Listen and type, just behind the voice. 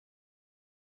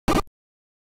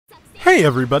Hey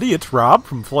everybody, it's Rob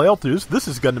from Flailthroughs. This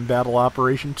is Gundam Battle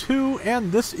Operation 2,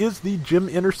 and this is the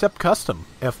GM Intercept Custom,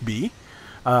 FB.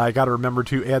 I gotta remember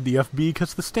to add the FB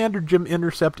because the standard GM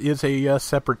Intercept is a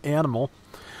separate animal.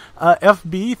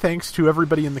 FB, thanks to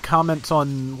everybody in the comments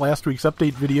on last week's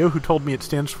update video who told me it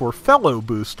stands for Fellow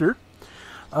Booster,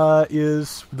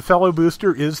 the Fellow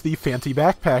Booster is the fancy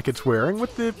backpack it's wearing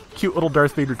with the cute little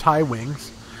Darth Vader tie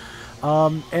wings.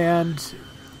 And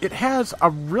it has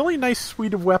a really nice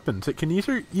suite of weapons. It can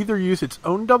either use its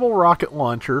own double rocket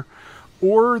launcher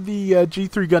or the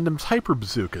G3 Gundam's Hyper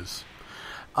Bazookas.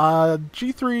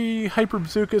 G3 Hyper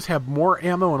Bazookas have more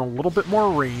ammo and a little bit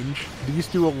more range. These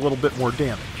do a little bit more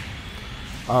damage.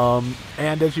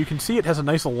 And as you can see, it has a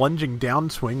nice lunging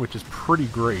downswing, which is pretty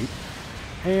great.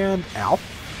 And ow.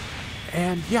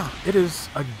 And yeah, it's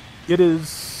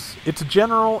a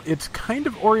general. It's kind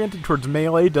of oriented towards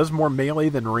melee, does more melee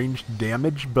than ranged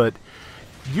damage, but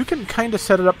you can kind of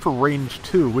set it up for range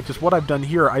too, which is what I've done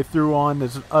here. I threw on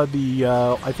as I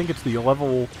think it's the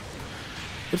level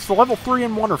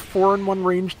 3-in-1 or 4-in-1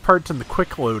 ranged parts in the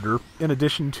quick loader, in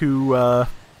addition to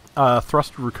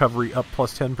thruster recovery up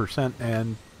plus 10%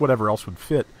 and whatever else would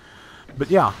fit. But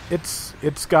yeah, it's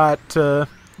got a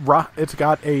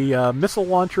missile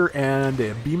launcher and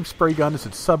a beam spray gun as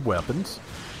its sub weapons.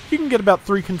 You can get about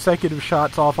 3 consecutive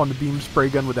shots off on the beam spray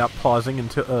gun without pausing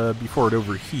until before it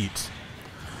overheats.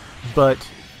 But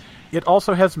it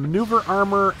also has maneuver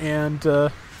armor and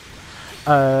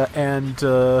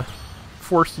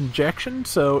forced injection,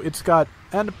 so it's got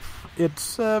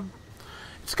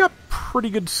pretty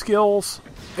good skills.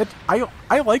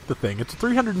 I like the thing. It's a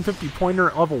 350 pointer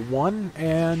at level 1,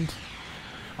 and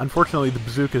unfortunately the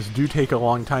bazookas do take a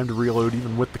long time to reload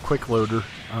even with the quick loader.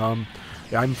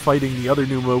 I'm fighting the other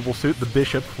new mobile suit, the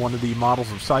Bishop, one of the models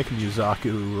of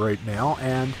Saikamuzaku right now,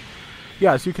 and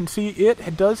yeah, as you can see,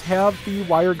 it does have the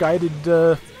wire-guided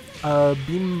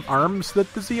beam arms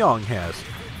that the Zeong has,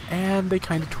 and they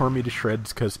kind of tore me to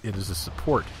shreds because it is a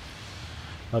support.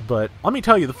 But let me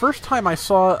tell you, the first time I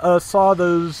saw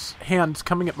those hands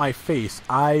coming at my face,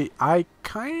 I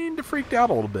kind of freaked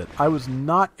out a little bit. I was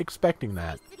not expecting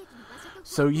that.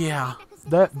 So yeah,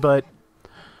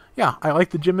 yeah, I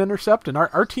like the GM Intercept, and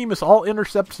our team is all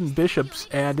Intercepts and Bishops,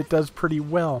 and it does pretty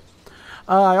well.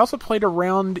 I also played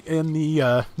around in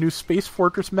the new Space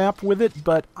Fortress map with it,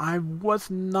 but I was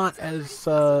not as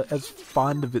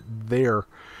fond of it there.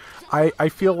 I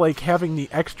feel like having the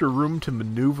extra room to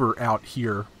maneuver out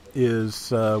here is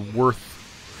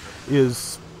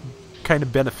kind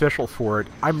of beneficial for it.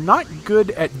 I'm not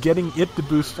good at getting it to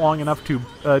boost long enough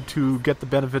to get the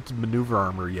benefits of maneuver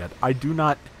armor yet. I do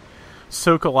not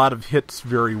soak a lot of hits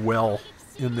very well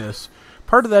in this.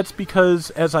 Part of that's because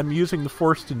as I'm using the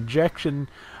forced injection,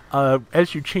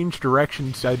 as you change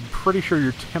directions, I'm pretty sure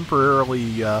you're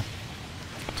temporarily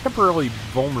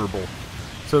vulnerable.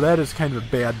 So that is kind of a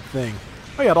bad thing.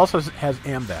 Oh yeah, it also has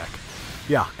AMBAC.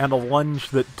 Yeah, and a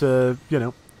lunge that,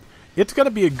 it's going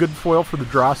to be a good foil for the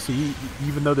Draw C,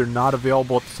 even though they're not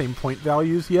available at the same point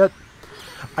values yet.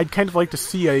 I'd kind of like to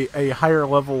see a higher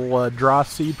level Draw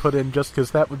C put in, just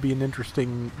because that would be an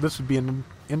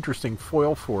interesting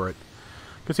foil for it.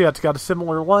 Because yeah, it's got a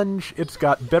similar lunge, it's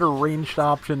got better ranged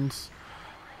options.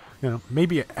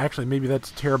 Maybe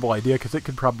that's a terrible idea, because it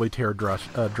could probably tear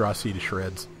Draw C to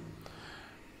shreds.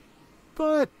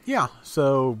 But yeah,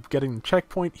 so getting the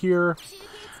checkpoint here.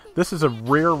 This is a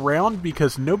rare round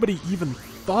because nobody even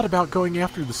thought about going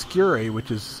after the Skure, which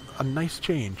is a nice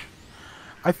change.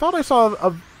 I thought I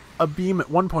saw a beam at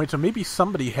one point, so maybe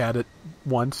somebody had it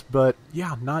once, but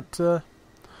yeah, not a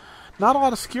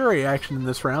lot of Skure action in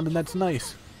this round, and that's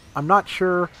nice. I'm not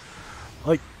sure,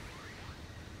 like,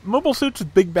 mobile suits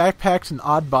with big backpacks and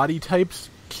odd body types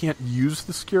can't use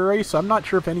the Skure, so I'm not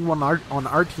sure if anyone on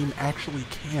our team actually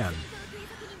can,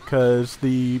 because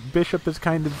the Bishop is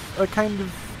kind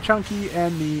of chunky,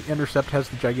 and the Intercept has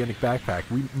the gigantic backpack.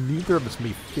 Neither of us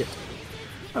may fit.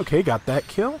 Okay, got that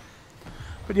kill.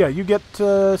 But yeah, you get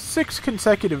 6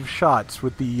 consecutive shots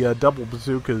with the double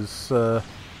bazookas,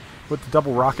 with the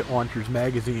double rocket launchers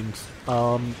magazines.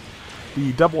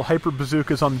 The double hyper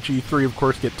bazookas on the G3, of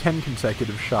course, get 10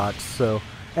 consecutive shots,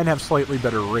 and have slightly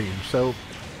better range. So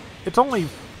it's only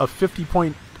a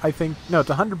 50-point, it's a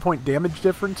 100-point damage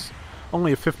difference,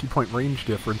 only a 50-point range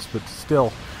difference, but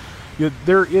still,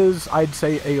 there is, I'd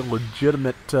say, a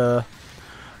legitimate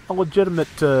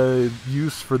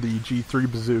use for the G3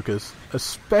 bazookas,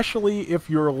 especially if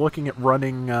you're looking at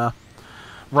running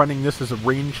this as a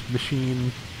ranged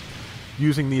machine,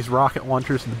 using these rocket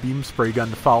launchers and the beam spray gun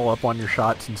to follow up on your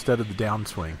shots instead of the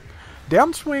downswing.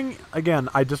 Downswing, again,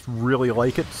 I just really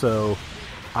like it, so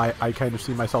I kind of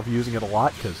see myself using it a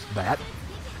lot, because that.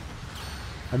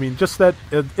 I mean, just that,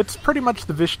 it's pretty much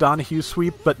the Vish Donahue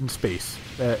sweep, but in space,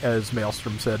 as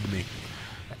Maelstrom said to me.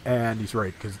 And he's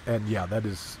right, and yeah, that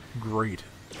is great.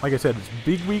 Like I said, its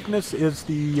big weakness is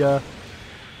the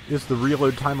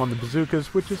reload time on the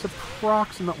bazookas, which is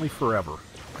approximately forever.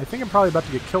 I think I'm probably about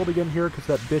to get killed again here, because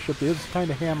that bishop is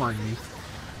kind of hammering me.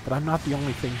 But I'm not the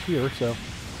only thing here, so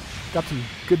got some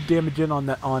good damage in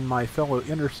on my fellow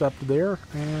Intercept there,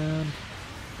 and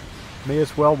may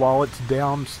as well, while it's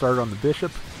down, start on the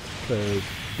bishop, because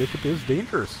bishop is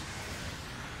dangerous.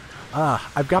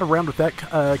 I've got a round with that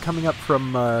coming up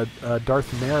from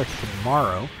Darth Merrick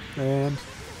tomorrow, and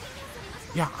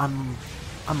yeah, I'm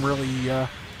really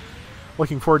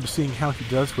looking forward to seeing how he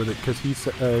does with it, because he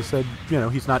said, you know,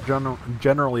 he's not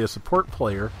generally a support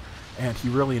player, and he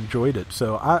really enjoyed it.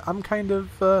 So I'm kind of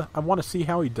I want to see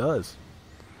how he does.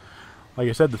 Like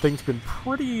I said, the thing's been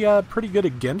pretty good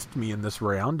against me in this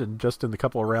round, and just in the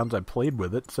couple of rounds I played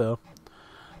with it, so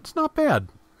it's not bad.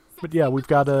 But yeah, we've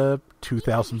got a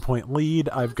 2,000 point lead.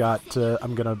 I've got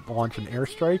I'm gonna launch an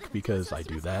airstrike because I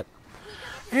do that,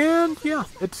 and yeah,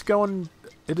 it's going.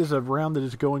 It is a round that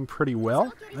is going pretty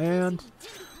well, and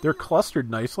they're clustered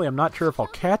nicely. I'm not sure if I'll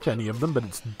catch any of them, but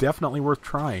it's definitely worth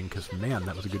trying, because man,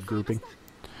 that was a good grouping.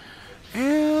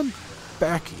 And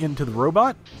back into the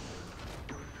robot.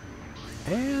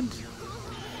 And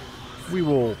we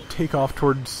will take off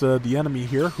towards the enemy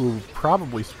here, who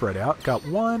probably spread out. Got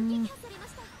one.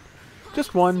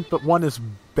 Just one, but one is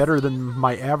better than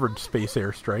my average space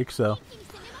airstrike, so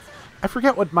I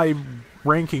forget what my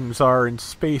rankings are in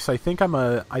space. I think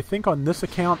on this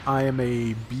account I am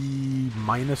a B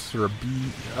minus or a B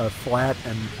flat,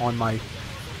 and on my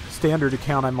standard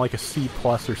account I'm like a C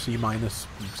plus or C minus,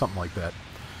 something like that.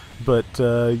 But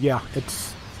yeah,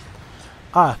 it's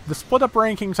the split up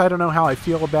rankings I don't know how I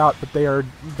feel about, but they are,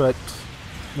 but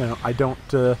you know, I don't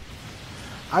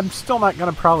I'm still not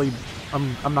gonna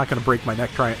I'm not gonna break my neck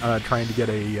trying to get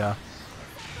a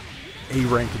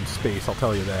rank in space, I'll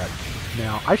tell you that.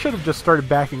 Now, I should have just started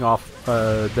backing off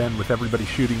then with everybody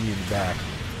shooting me in the back.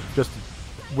 Just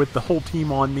with the whole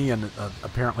team on me and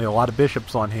apparently a lot of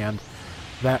bishops on hand,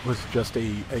 that was just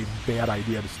a bad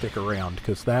idea to stick around,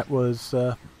 because that was,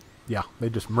 yeah, they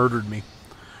just murdered me.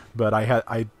 But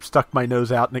I stuck my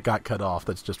nose out and it got cut off.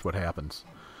 That's just what happens.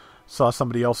 Saw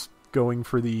somebody else going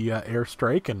for the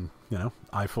airstrike, and, you know,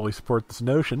 I fully support this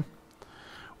notion.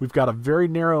 We've got a very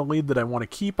narrow lead that I want to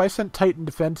keep. I sent Titan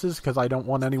defenses because I don't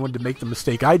want anyone to make the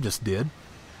mistake I just did.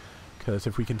 Because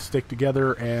if we can stick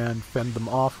together and fend them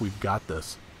off, we've got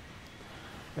this.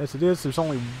 As it is, there's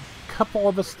only a couple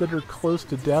of us that are close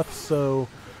to death, so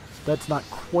that's not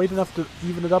quite enough to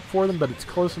even it up for them, but it's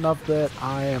close enough that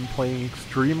I am playing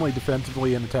extremely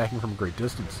defensively and attacking from a great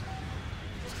distance.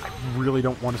 I really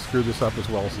don't want to screw this up as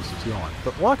well as this is going.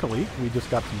 But luckily, we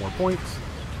just got some more points,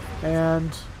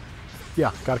 and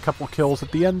yeah, got a couple kills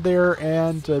at the end there,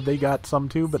 and they got some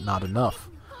too, but not enough.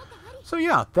 So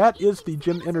yeah, that is the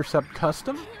GM Intercept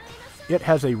Custom. It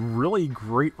has a really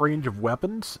great range of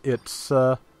weapons. It's,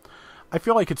 I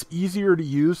feel like it's easier to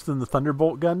use than the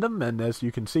Thunderbolt Gundam, and as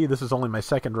you can see, this is only my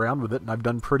second round with it, and I've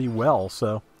done pretty well,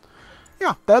 so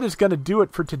yeah, that is going to do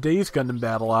it for today's Gundam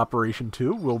Battle Operation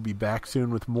 2. We'll be back soon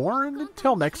with more, and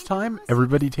until next time,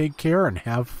 everybody take care and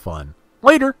have fun.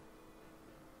 Later!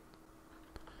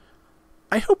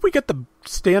 I hope we get the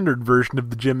standard version of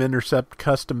the GM Intercept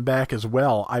Custom back as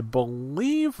well. I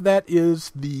believe that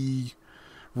is the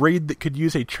raid that could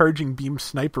use a charging beam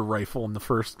sniper rifle in the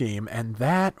first game, and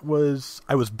that was,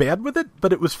 I was bad with it,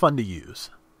 but it was fun to use.